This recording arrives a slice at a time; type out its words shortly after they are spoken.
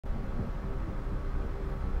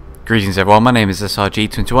Greetings everyone, my name is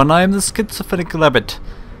SRG21 and I am the Schizophrenic Rabbit.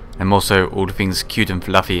 I'm also all the things cute and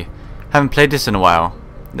fluffy. Haven't played this in a while.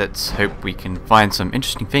 Let's hope we can find some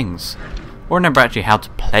interesting things. Or remember actually how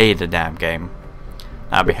to play the damn game.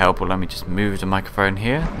 That'll be helpful. Let me just move the microphone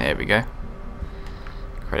here. There we go.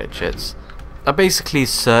 Credit shits. I basically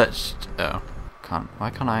searched... Oh,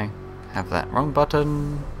 why can't I have that? Wrong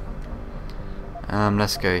button.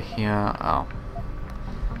 Let's go here. Oh.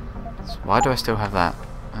 So why do I still have that?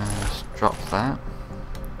 Let's drop that.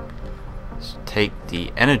 Let's take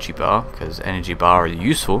the energy bar, because energy bar is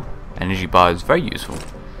useful. Energy bar is very useful.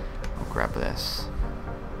 I'll grab this.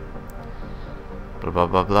 Blah blah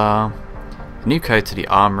blah blah. The new code to the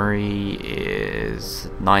armory is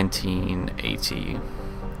 1980.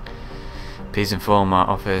 Please inform my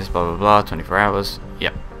office, blah blah blah, 24 hours.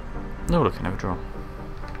 Yep. No, look, I never draw.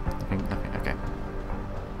 Nothing, okay.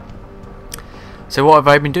 So what have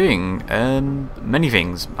I been doing? Many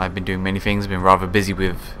things. I've been doing many things. I've been rather busy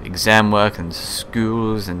with exam work and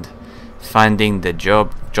schools and finding the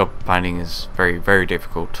job. Job finding is very, very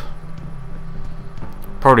difficult.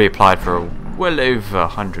 Probably applied for well over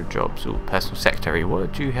 100 jobs. Ooh, personal secretary.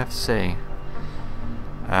 What do you have to say?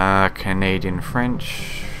 Canadian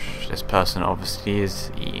French. This person obviously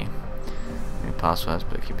is E. New passwords,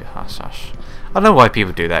 but keep it hush hush. I don't know why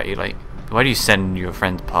people do that. You like. Why do you send your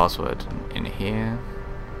friend's password in here?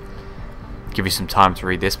 Give you some time to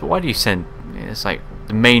read this, but why do you send... It's like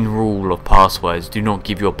the main rule of passwords, do not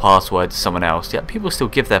give your password to someone else. Yet people still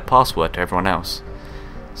give their password to everyone else.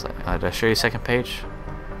 It's like, did I show you second page?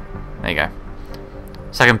 There you go.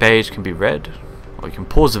 Second page can be read, or you can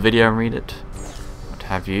pause the video and read it. What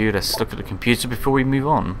have you? Let's look at the computer before we move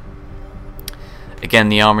on. Again,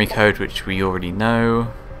 the armory code, which we already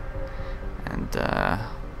know. And,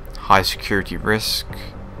 high security risk.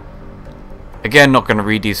 Again, not going to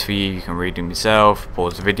read these for you. You can read them yourself.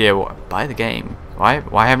 Pause the video. Buy the game.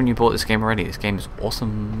 Why haven't you bought this game already? This game is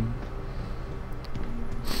awesome.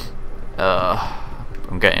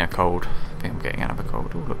 I'm getting a cold. I think I'm getting another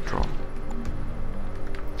cold. Oh, look, draw.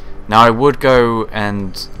 Now I would go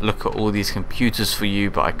and look at all these computers for you,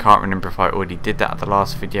 but I can't remember if I already did that at the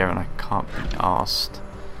last video, and I can't be asked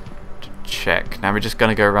to check. Now we're just going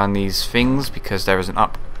to go around these things because there is an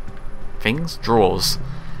drawers,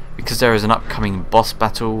 because there is an upcoming boss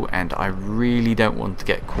battle and I really don't want to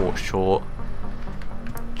get caught short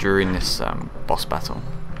during this boss battle.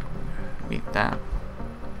 Need that.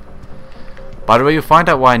 By the way, you'll find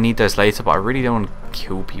out why I need those later, but I really don't want to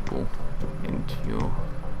kill people into your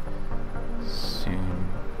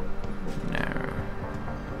soon. No.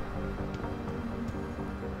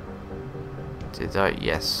 Did I?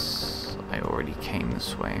 Yes, I already came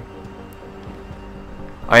this way.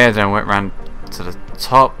 Oh yeah, then I went round to the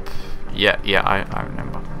top. Yeah, I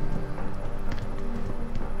remember.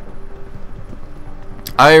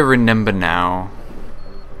 I remember now.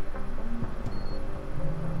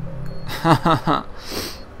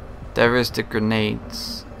 There is the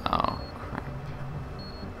grenades. Oh crap.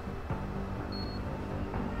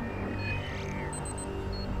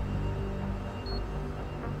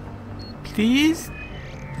 Please?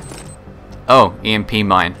 Oh, EMP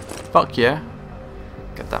mine. Fuck yeah.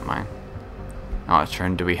 Get that mine. How much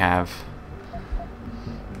turn do we have?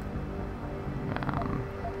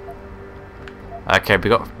 Okay, we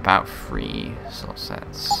got about 3 slot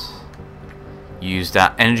sets. Use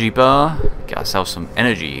that energy bar. Get ourselves some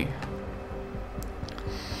energy.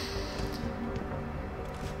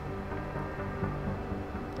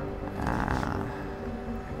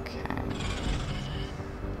 Okay.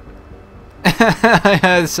 I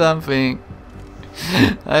had something.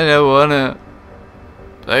 I don't wanna.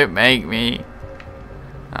 Don't make me.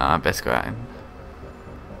 I best go out and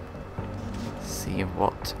see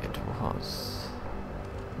what it was.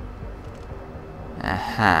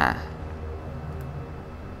 Aha.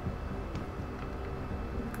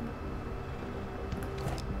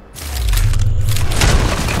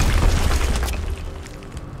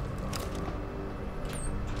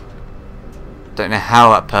 Don't know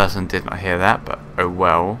how that person did not hear that, but oh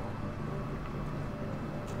well.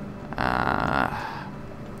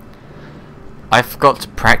 I forgot to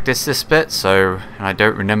practice this bit, so I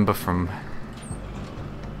don't remember from...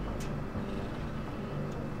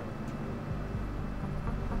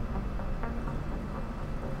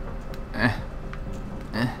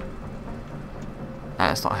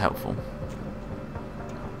 That's not helpful.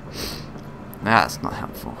 That's not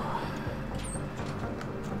helpful.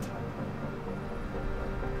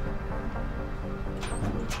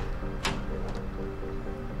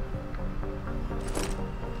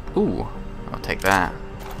 Ooh, I'll take that.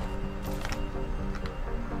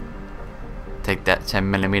 take that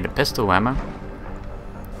 10mm pistol ammo.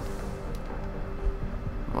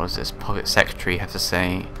 What does this pocket secretary have to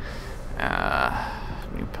say?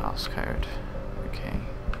 New passcode. Okay.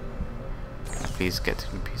 Can I please get to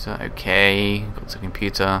the computer? Okay, got to the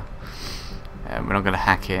computer. We're not going to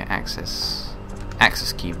hack it. Access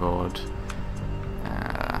keyboard.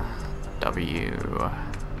 W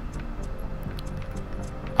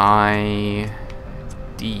I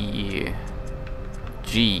D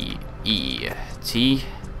G E T.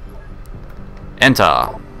 Enter.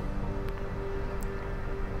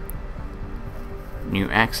 New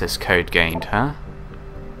access code gained, huh?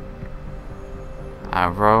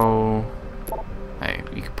 Roll. Hey,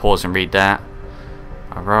 you can pause and read that.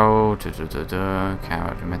 Roll.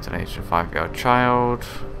 Carried mental age of 5-year-old child.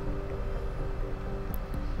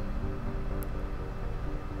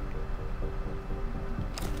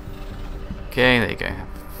 Okay, there you go.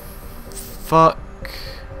 Fuck.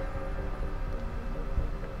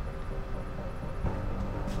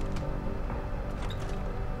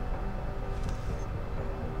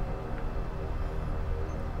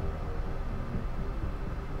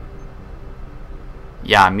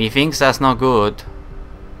 Yeah, me thinks that's not good.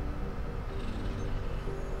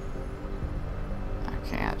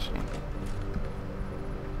 Okay, actually.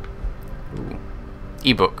 Ooh.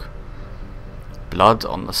 Ebook. Blood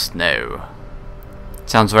on the Snow.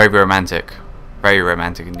 Sounds very romantic. Very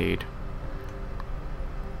romantic indeed.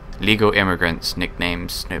 Legal immigrants,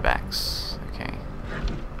 nicknames Snowbacks. Okay.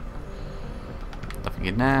 Nothing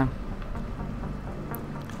in there.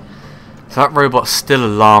 So that robot's still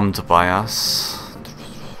alarmed by us.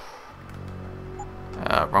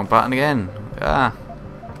 Wrong button again. Ah.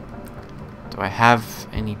 Do I have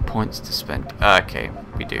any points to spend? Okay,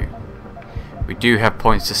 we do. We do have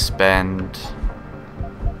points to spend.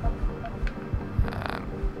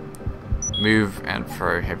 Move and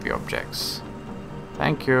throw heavy objects.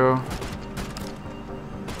 Thank you.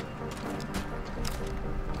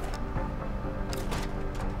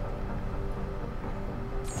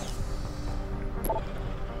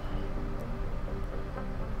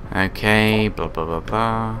 Okay, blah blah blah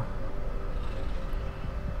blah.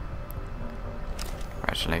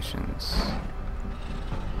 Congratulations.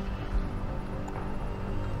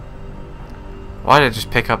 Why did I just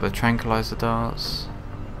pick up the tranquilizer darts?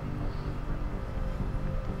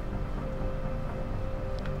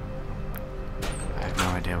 I have no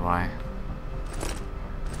idea why.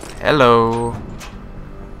 Hello.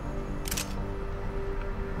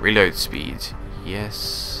 Reload speed.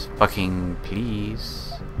 Yes. Fucking please.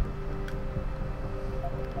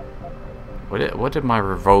 What did my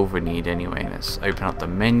revolver need anyway? Let's open up the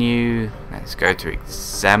menu. Let's go to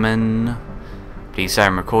examine. Please say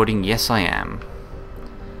I'm recording. Yes, I am.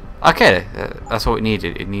 Okay, that's what it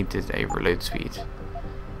needed. It needed a reload speed.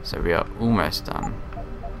 So we are almost done.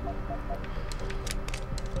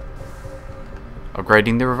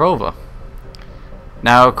 Upgrading the revolver.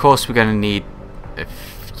 Now, of course, we're going to need a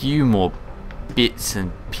few more bits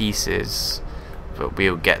and pieces, but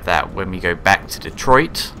we'll get that when we go back to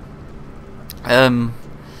Detroit.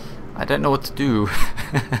 I don't know what to do.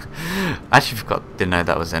 I actually didn't know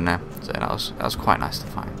that was in there, so that was quite nice to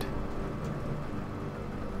find.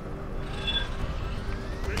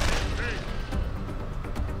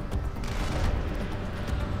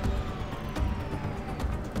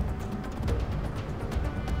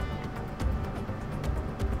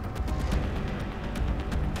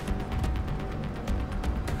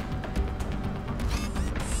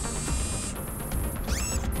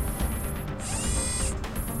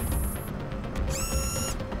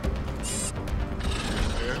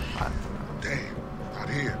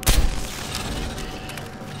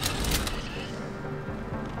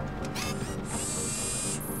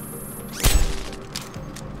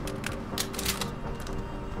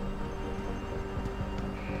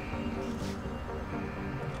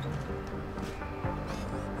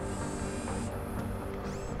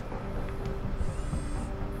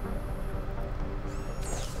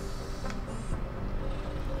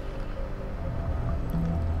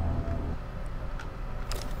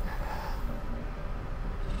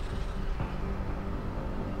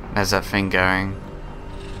 How's that thing going?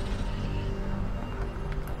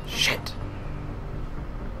 Shit.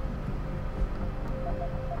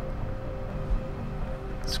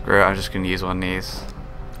 Screw it, I'm just gonna use one of these.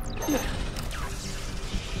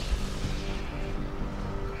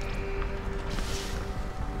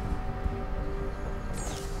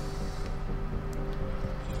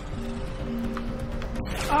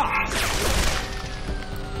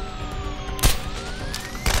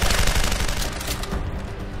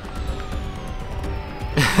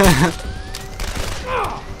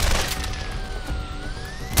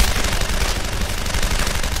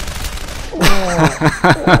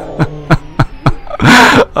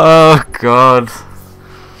 Oh god.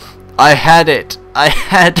 I had it. I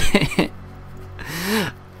had it.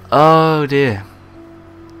 Oh dear.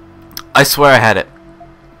 I swear I had it.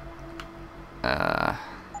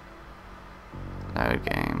 Load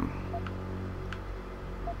game.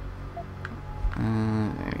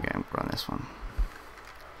 There we go. Run this one.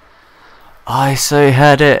 I so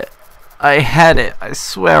had it. I had it. I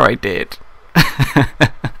swear I did.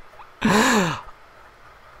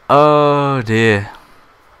 Oh dear.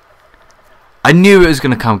 I knew it was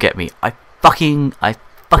gonna come get me. I fucking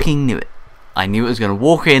knew it. I knew it was gonna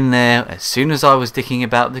walk in there as soon as I was dicking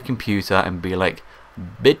about the computer and be like,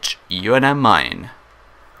 bitch, you're now mine.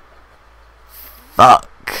 Fuck.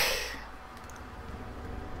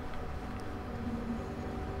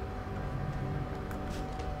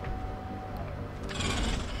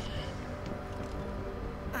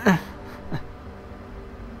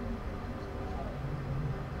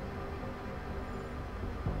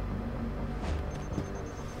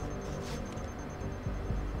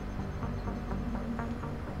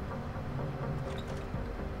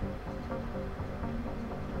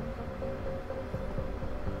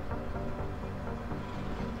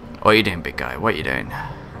 What are you doing, big guy? What are you doing?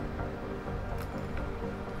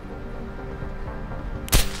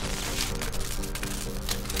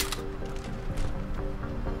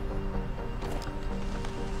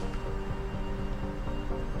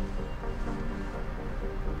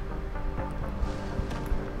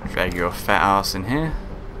 Drag your fat ass in here.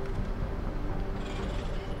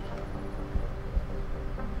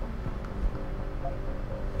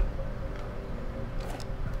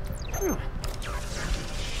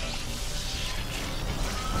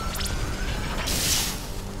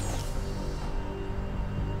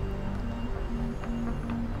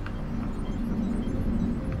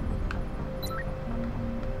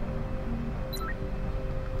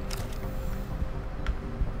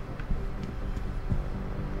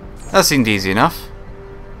 That seemed easy enough.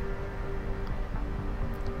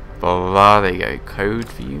 Blah, there you go. Code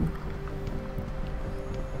for you.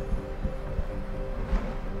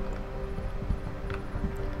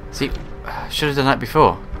 See, I should have done that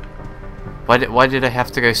before. Why did I have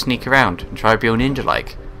to go sneak around and try to be all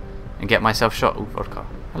ninja-like and get myself shot? Ooh, vodka.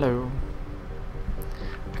 Hello.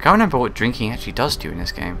 I can't remember what drinking actually does to you in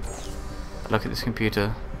this game. Look at this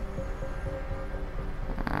computer.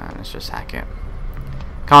 Let's just hack it.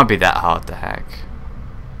 Can't be that hard to hack.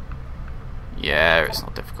 Yeah, it's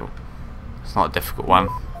not difficult. It's not a difficult one.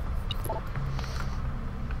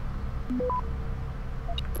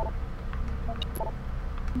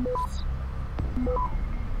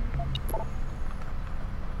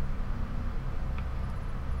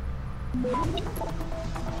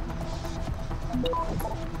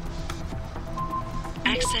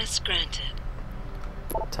 Access granted.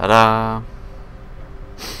 Ta-da!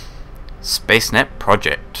 SpaceNet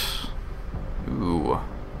project. Ooh.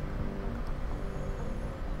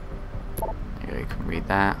 There you can read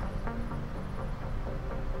that.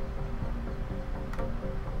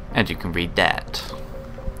 And you can read that.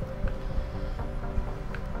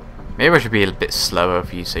 Maybe I should be a bit slower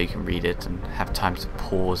for you so you can read it and have time to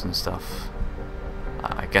pause and stuff.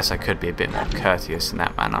 I guess I could be a bit more courteous in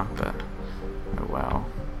that manner, but oh well.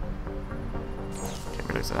 Get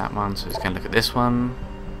rid of that one, so let's go and look at this one.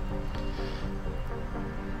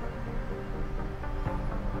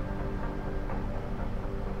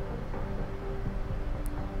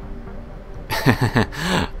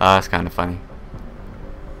 That's kind of funny.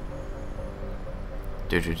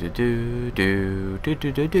 Do do do do do do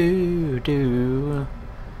do do do do.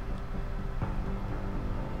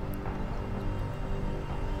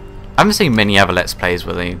 I haven't seen many other Let's Plays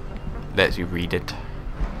where they let you read it.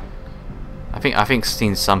 I think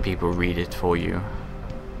seen some people read it for you,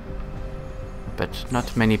 but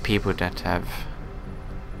not many people that have.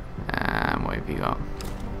 What have you got?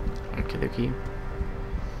 Okie dokie.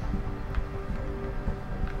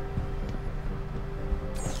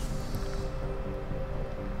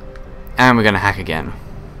 And we're gonna hack again.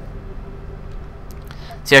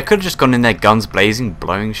 See, I could have just gone in there guns blazing,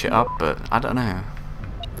 blowing shit up, but I don't know.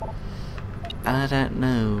 I don't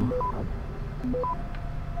know.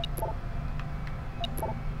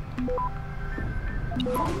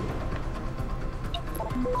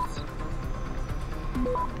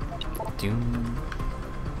 Doom.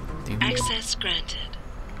 Doom. Access granted.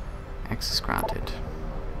 Access granted.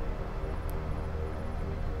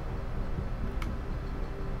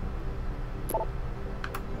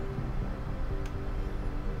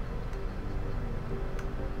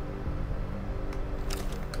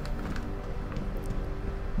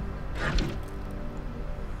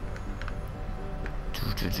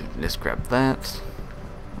 Let's grab that.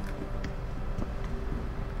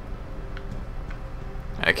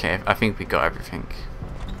 Okay, I think we got everything.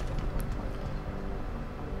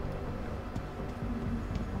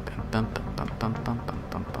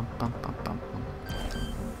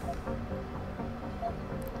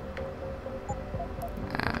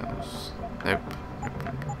 Nope.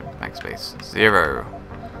 Backspace. 0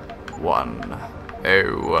 1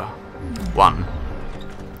 0 1.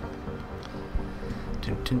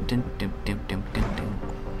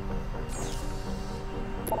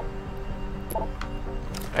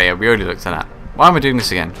 Oh yeah, we already looked at that. Why am I doing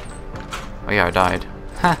this again? Oh yeah, I died.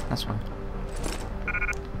 Ha, that's fine.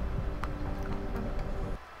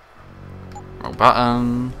 Wrong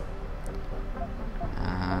button.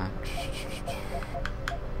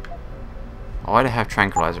 Why do I have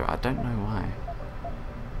tranquilizer? I don't know why.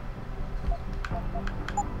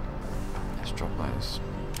 Let's drop those.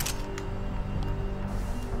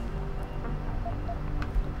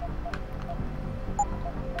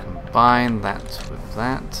 Combine that with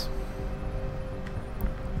that.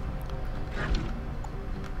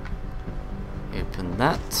 Open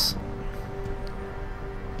that.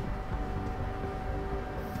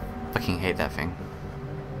 Fucking hate that thing.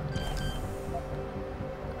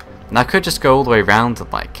 And I could just go all the way around and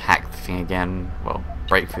like hack the thing again, well,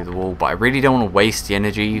 break through the wall, but I really don't want to waste the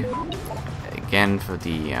energy again for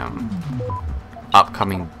the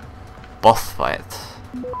upcoming boss fight.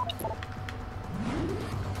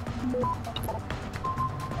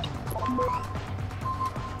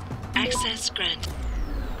 Access granted.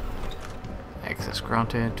 Access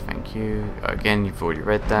granted, thank you. Again, you've already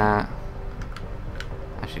read that.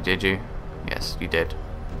 Actually, did you? Yes, you did.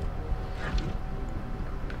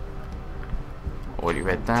 Already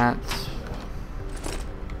read that.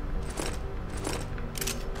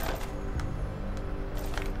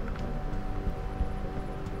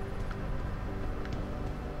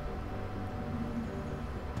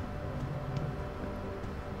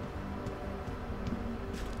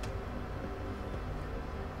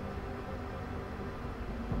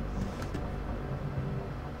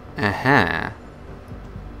 Uh-huh.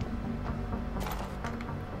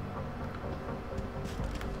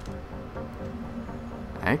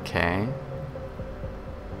 Okay.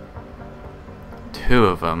 2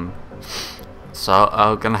 of them. So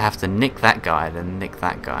I'm gonna have to nick that guy, then nick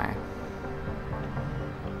that guy.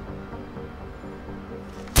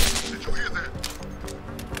 Did you hear that?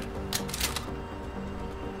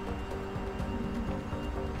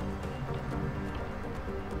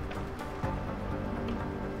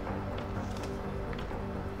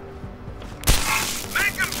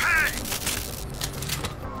 Make him pay!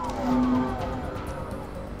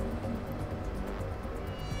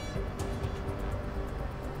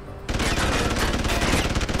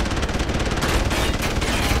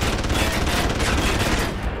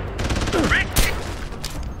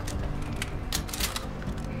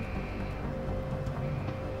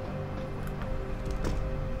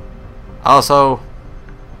 Also,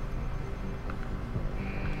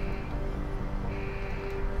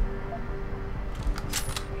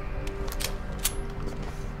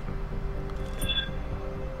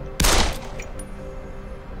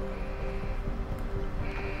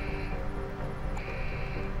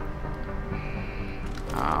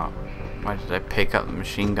 why did I pick up the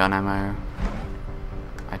machine gun ammo?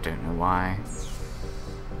 I don't know why.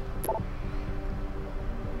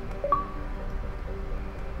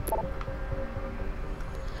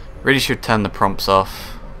 Really should turn the prompts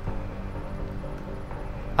off.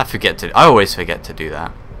 I always forget to do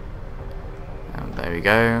that. There we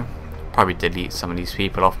go. Probably delete some of these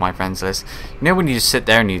people off my friends list. You know when you just sit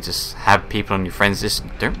there and you just have people on your friends list,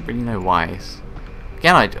 you don't really know why.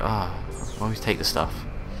 Again, I always take the stuff.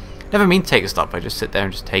 Never mean to take the stuff, I just sit there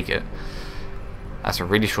and just take it. That's a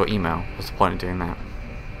really short email. What's the point of doing that?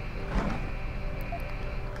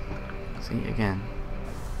 See, again.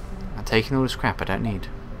 I'm taking all this crap I don't need.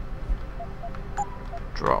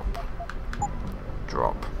 Drop.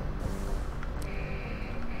 Drop.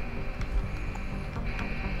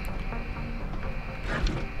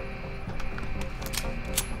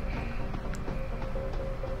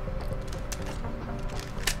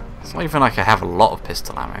 It's not even like I have a lot of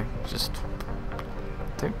pistol ammo. Just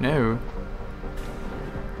don't know.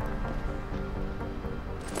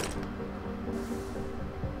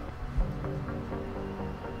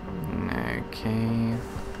 Okay.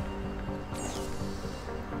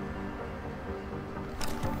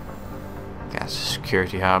 That's a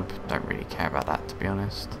security hub. Don't really care about that, to be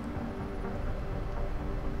honest.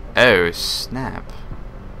 Oh, snap.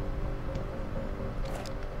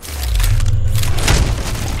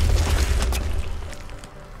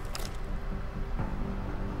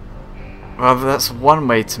 Well, that's one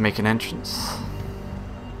way to make an entrance.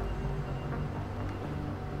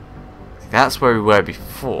 That's where we were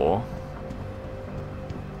before.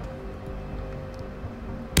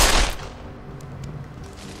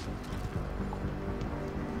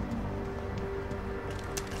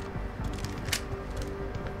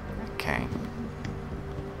 Okay.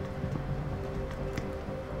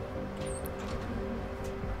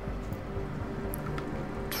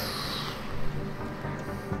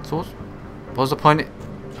 So what was the point?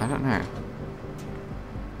 I don't know.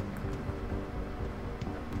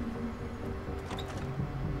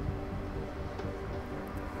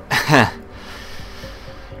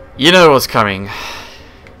 You know what's coming,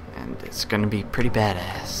 and it's gonna be pretty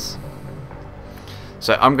badass.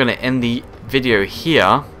 So I'm gonna end the video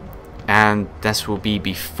here, and this will be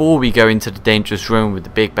before we go into the dangerous room with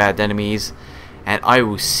the big bad enemies, and I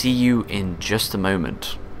will see you in just a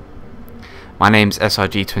moment. My name's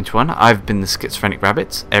SRG21. I've been the Schizophrenic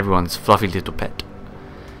Rabbit, everyone's fluffy little pet.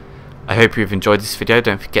 I hope you've enjoyed this video.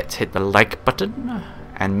 Don't forget to hit the like button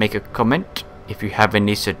and make a comment if you have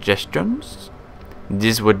any suggestions.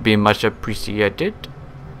 This would be much appreciated.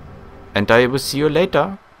 And I will see you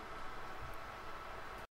later.